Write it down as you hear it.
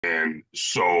And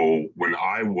so when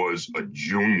I was a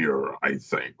junior, I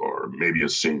think, or maybe a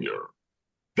senior,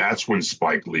 that's when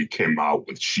Spike Lee came out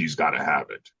with She's Gotta Have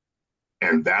It.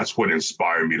 And that's what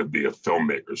inspired me to be a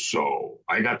filmmaker. So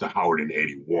I got to Howard in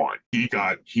 81.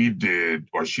 He did,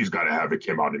 or She's Gotta Have It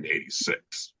came out in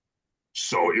 86.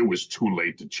 So it was too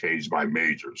late to change my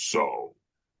major. So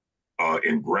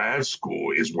in grad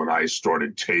school is when I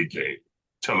started taking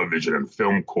television and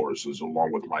film courses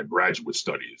along with my graduate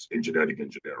studies in genetic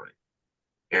engineering.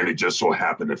 And it just so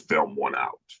happened that film won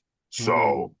out. Mm,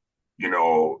 So,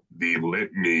 the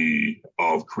litany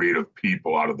of creative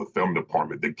people out of the film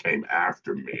department that came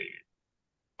after me,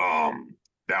 um,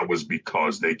 that was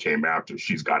because they came after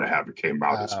She's Gotta Have It came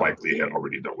out, and uh, Spike Lee had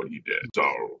already done what he did.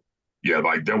 So, yeah,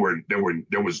 like there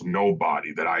was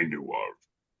nobody that I knew of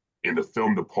in the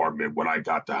film department when I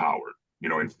got to Howard.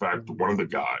 In fact, one of mm, the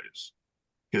guys,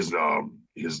 his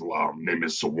name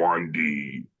is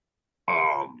Sawandi.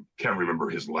 Can't remember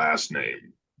his last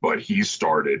name, but he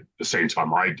started the same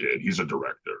time I did. He's a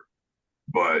director,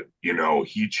 but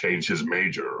he changed his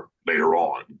major later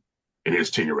on in his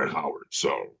tenure at Howard.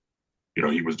 So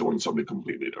he was doing something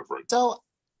completely different. so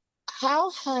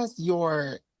how has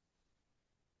your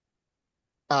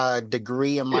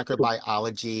degree in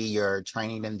microbiology, your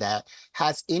training in that,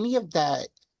 has any of that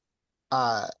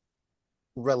uh,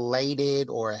 related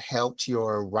or helped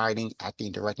your writing,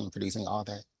 acting, directing, producing, all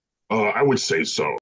that? I would say so.